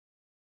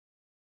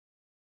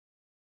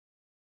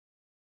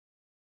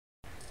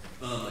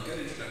A good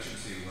introduction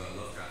to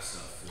Lovecraft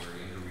stuff for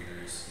younger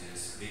readers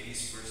is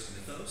Baby's First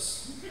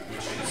Mythos,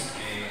 which is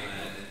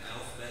an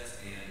alphabet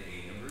and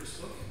a numbers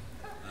book.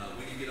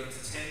 When you get up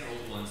to 10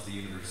 old ones, the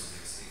universe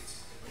is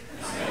extinct.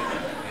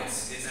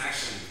 So it's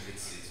actually pretty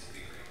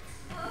great.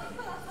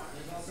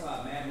 There's also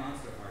a Mad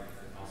Monster Party.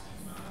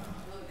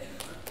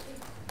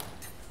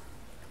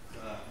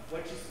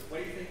 What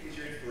do you think is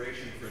your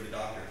inspiration for the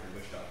Doctor, for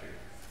Witch Doctor?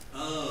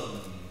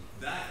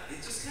 It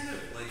just kind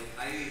of like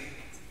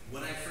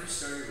when I first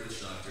started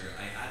Witch Doctor,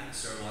 I hadn't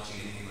started watching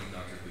anything like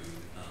Doctor Who.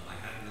 I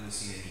hadn't really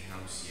seen any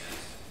House yet,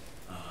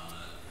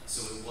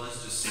 so it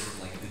was just sort of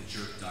like the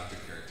jerk Doctor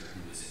character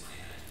who was in my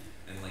head,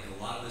 and like a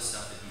lot of the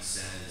stuff that he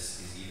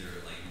says is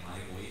either like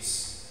my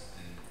voice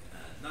and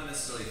not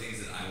necessarily things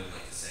that I would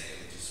like to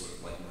say, which is sort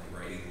of like my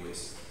writing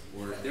voice,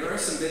 or there are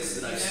some bits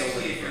that I've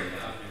stolen from.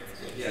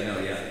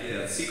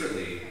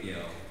 Secretly,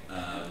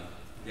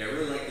 I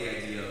really like the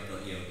idea of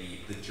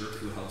the jerk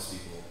who helps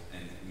people,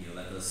 and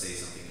that does say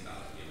something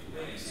about who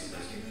I am.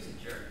 Who's a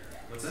jerk?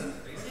 What's that?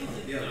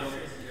 Yeah,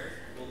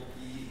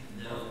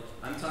 no.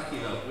 I'm talking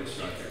about Witch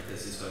Doctor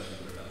because his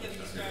questions were about Witch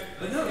Doctor.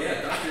 But no,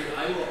 yeah, Doctor,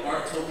 I will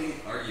totally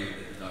argue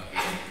that the Doctor.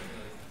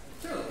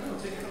 No,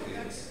 take it totally.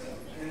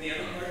 And the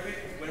other part of it,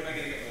 when am I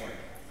going to get more?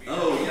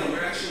 Oh yeah,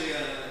 we're actually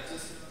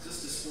just to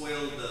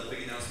spoil the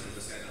big announcement of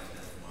this guy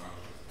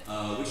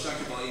tomorrow. Witch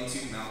Doctor Volume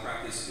 2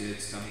 Malpractice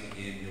is coming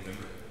in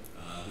November.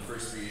 The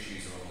first 3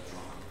 issues are all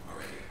drawn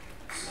already.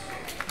 So.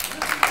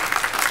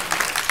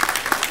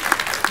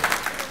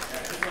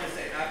 I just want to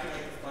say, after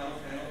like the final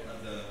panel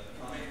of the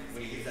comic,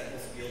 when he gives that whole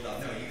spiel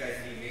about, no, you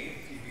guys need me,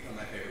 he's become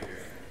my favorite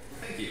hero.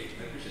 Well, thank you.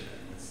 I appreciate that.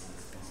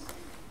 That's awesome.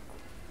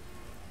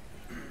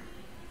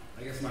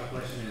 I guess my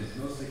question is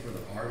mostly for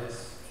the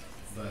artists,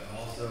 but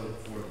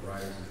also for the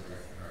writers and the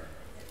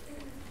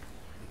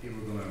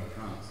people going on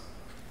comics.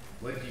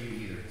 What do you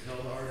either tell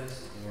the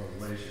artist, or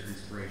what is your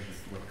inspiration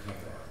for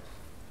cover art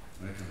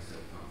when it comes to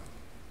a comic?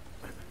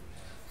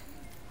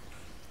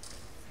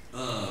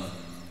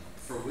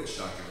 For Witch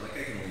Doctor, like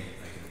I can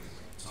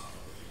talk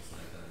about things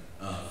like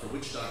that. For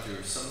Witch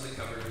Doctor, some of the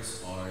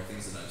covers are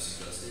things that I've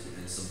suggested,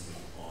 and some of them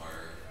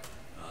are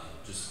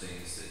just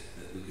things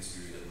that Lucas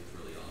drew that look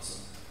really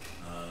awesome.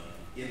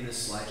 In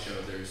this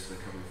slideshow, there's the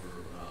cover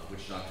for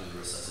Witch Doctor: The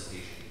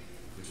Resuscitation,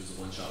 which was a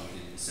one-shot we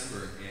did in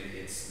December, and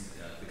it's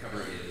the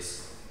cover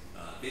is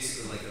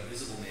basically like a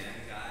visible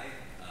man guy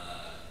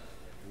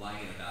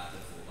lying in a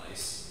bathtub full of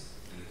ice,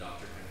 and the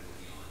Doctor kind of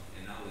looking on,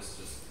 and that was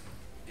just.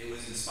 It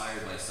was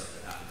inspired by stuff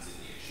that happens in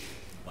the issue,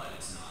 but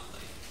it's not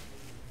like,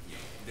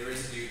 there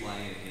is a dude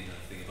lying in a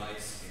thing of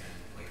ice, and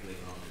like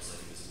later on there's like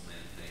a visible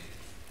man thing,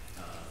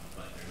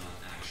 but they're not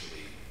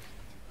actually,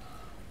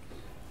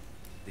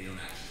 they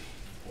don't actually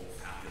both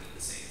happen at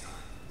the same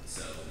time.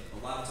 So a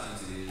lot of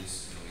times it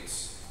is,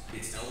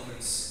 it's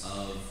elements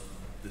of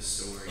the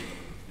story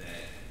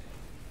that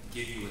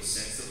give you a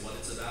sense of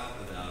what it's about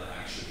without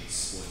actually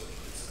spoiling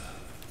what it's about.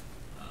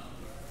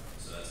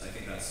 So I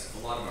think that's,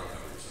 a lot of our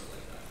covers are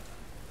like that.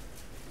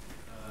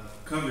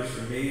 Covers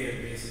for me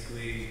are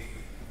basically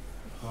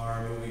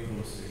horror movie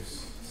posters.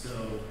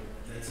 So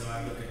that's how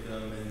I look at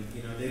them, and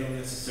they don't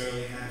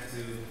necessarily have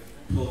to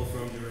pull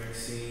from direct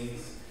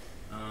scenes,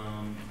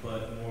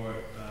 but more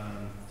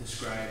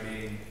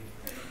describing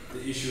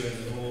the issue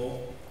as a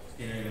whole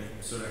in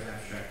a sort of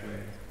abstract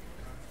way.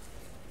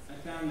 I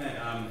found that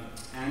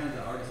Anna,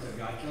 the artist of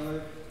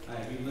Godkiller,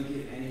 if you look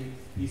at any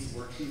piece of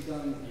work she's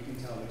done, you can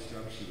tell which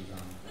drug she was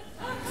on.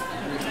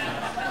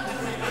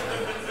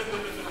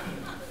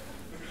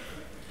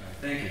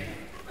 Thank you.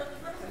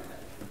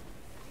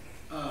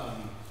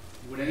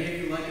 Would any of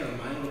you like a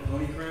My Little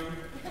Pony crown?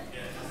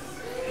 Yes.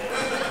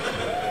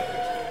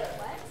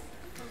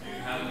 Do you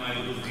have My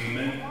Little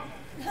Demon?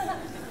 I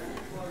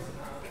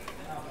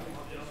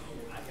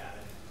got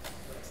it.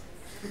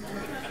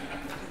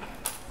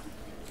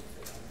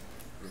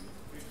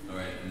 All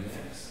right,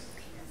 next.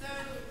 So,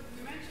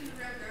 you mentioned the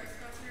real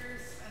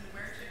Ghostbusters and the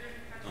Were Chicken.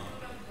 What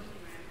about the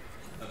Boogeyman?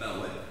 About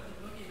what?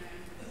 The Boogeyman.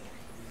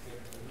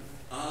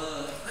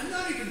 I'm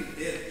not even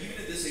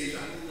at this age,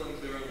 I'm a little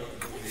unclear on what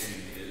the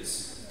Boogeyman is.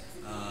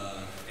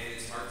 And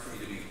it's hard for me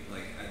to be,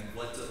 and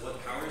what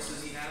powers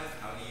does he have?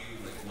 How do you,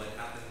 what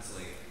happens,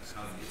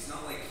 it's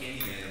not like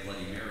Candyman and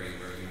Bloody Mary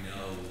where if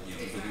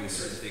you do a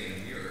certain thing in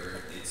a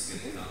mirror, it's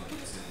going to come,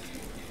 it's going to be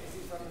more people.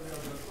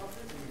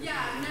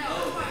 Yeah,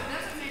 no,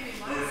 that's what made me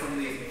laugh. From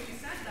the... When you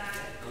said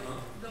that,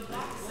 the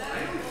box set.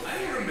 I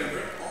don't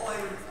remember.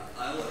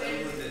 I will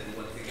admit the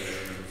one thing that I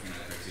remember from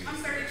that cartoon. I'm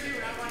 32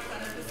 and I watched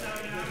that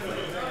episode and I was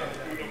like, oh, no.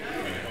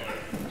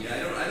 Yeah,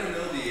 I don't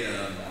know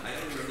I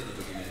don't remember the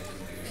Boogeyman from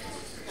the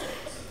Ghostbusters.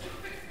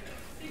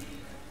 Do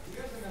you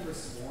guys remember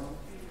Swarm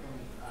from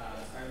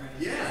Spider-Man?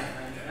 Yeah.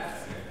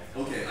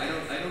 Okay, I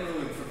don't know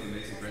him from the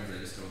Amazing Friends. I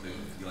just know him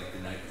like the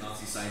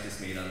Nazi scientist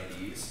made out of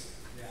bees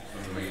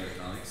from the regular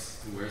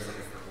comics, who wears like a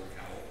purple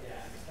cowl.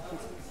 Yeah.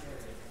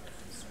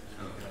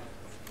 Okay.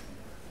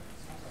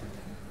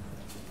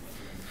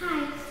 Hi.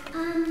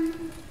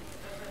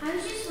 I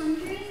was just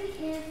wondering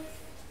if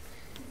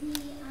the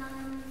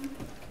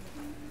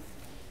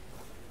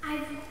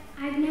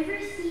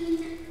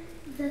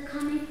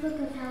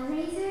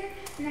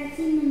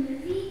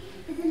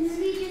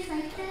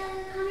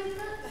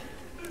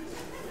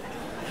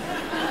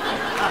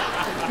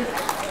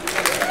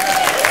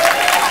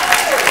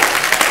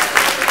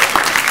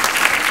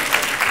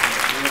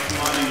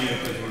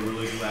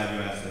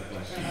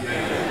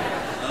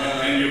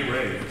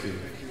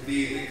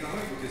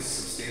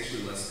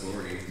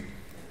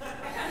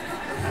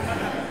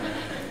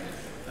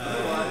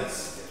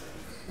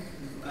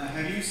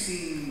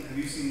have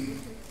you seen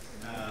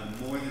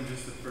more than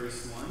just the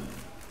first one?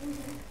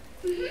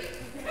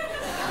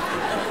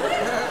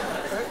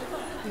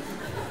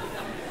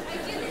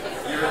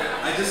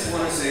 I just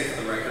want to say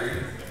for the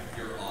record,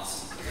 you're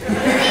awesome.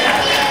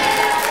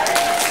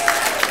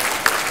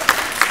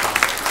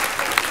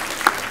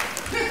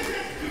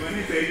 Do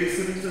any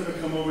babysitters ever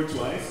come over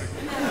twice?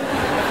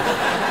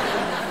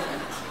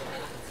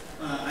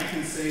 I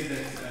can say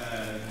that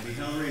the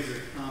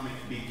Hellraiser comic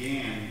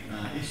began,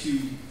 I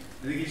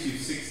think issue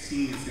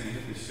 16 is going to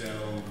hit the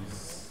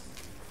shelves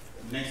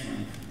next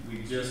month.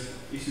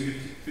 Issue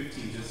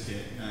 15 just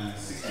hit.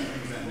 16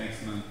 comes out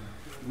next month.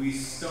 We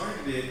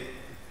started it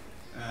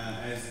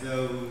as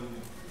though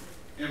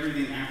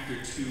everything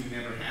after 2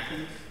 never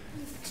happened,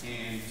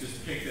 and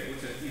just picked it,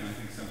 which I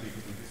think some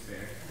people think is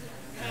fair.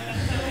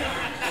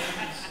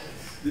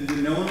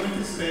 No one went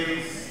to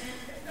space.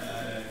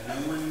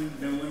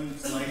 No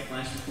one's life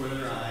flashed before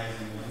their eyes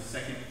in 1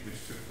 second,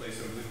 which took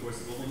place over the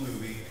course of the whole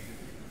movie.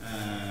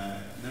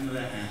 None of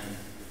that happened,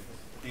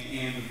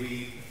 and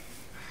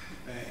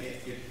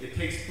it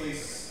takes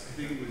place. I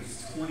think it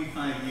was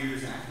 25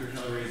 years after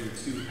Hellraiser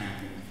 2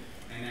 happened,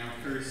 and now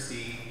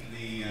Kirsty,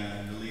 the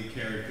lead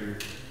character,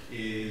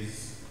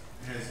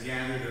 has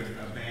gathered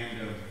a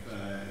band of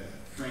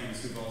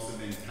friends who've also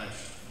been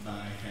touched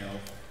by hell,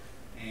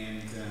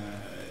 and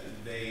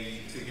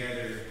they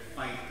together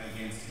fight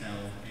against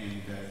hell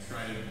and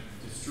try to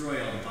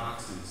destroy all the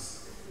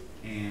boxes,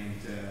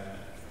 and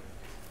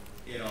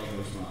it all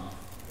goes wrong.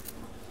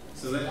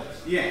 So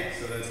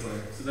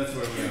that's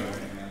where we are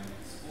right now.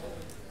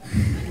 We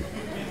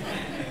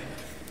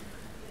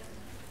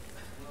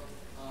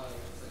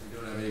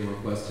don't have any more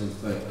questions,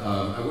 but I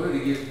wanted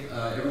to give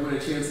everyone a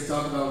chance to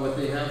talk about what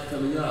they have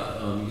coming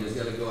up. You guys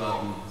got to go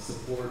out and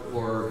support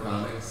horror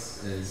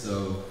comics, and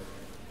so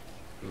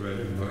go right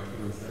ahead, Mark.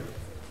 You want to start?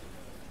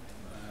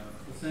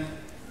 What's that?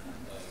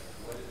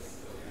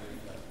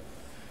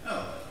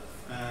 Oh,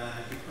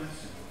 good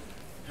question.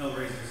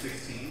 Hellraiser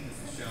 16 is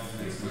the shelves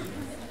next month,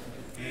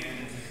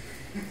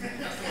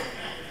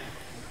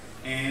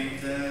 and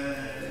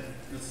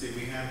let's see,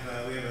 we have a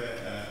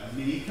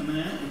mini coming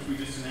out, which we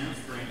just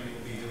announced. Brandon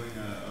will be doing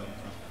a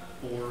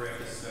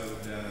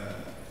 4-episode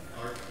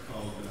arc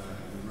called The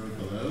Road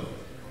Below,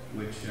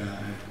 which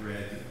I've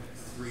read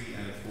 3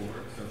 out of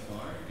 4 so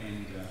far,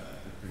 and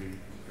they're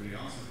pretty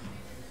awesome.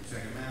 So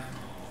check them out.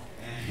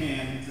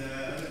 And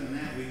other than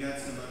that, we got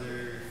some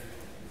other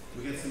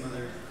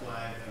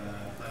Clive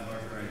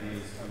Barker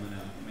ideas coming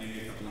up. Maybe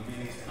a couple of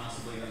minis,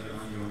 possibly another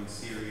ongoing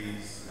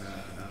series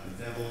about the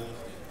devil.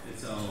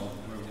 It's all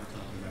we're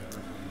talking about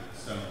right now.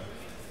 So,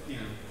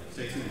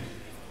 stay tuned.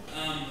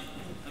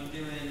 I'm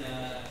doing.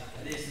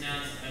 They just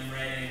announced I'm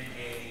writing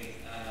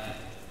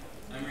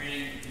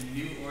the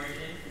new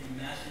origin from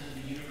Masters of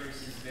the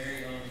Universe's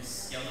very own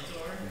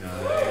Skeletor.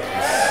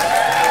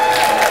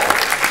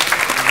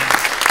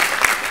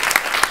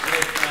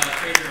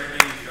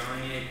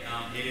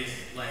 It is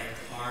like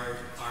hard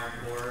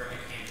horror. I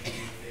can't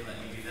believe they let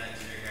me do that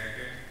to their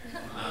character.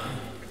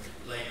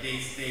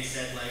 They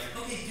said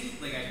okay, dude,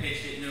 I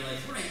pitched it and they're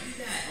like, right, do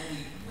that,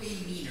 only way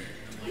meaner.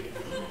 I'm like,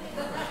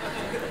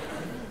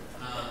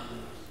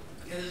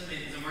 this is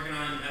amazing. I'm working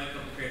on. I have a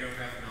couple creative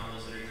graphic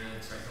novels that are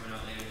gonna start coming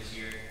out later this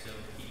year. So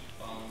keep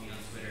following me on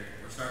Twitter,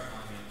 or start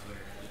following me on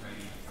Twitter. That's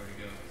where to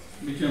go.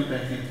 Let me jump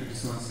back in for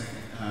just 1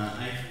 second.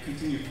 I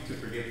continue to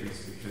forget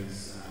this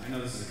because I know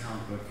this is a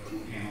comic book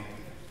panel.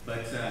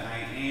 But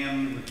I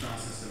am in the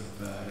process of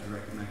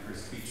directing my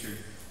first feature.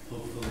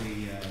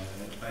 Hopefully,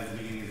 by the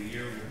beginning of the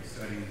year, we'll be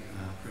starting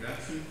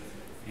production,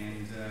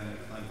 and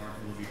Clive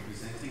Barker will be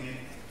presenting it.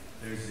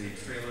 There's a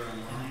trailer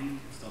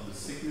online. It's called The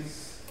Sickness.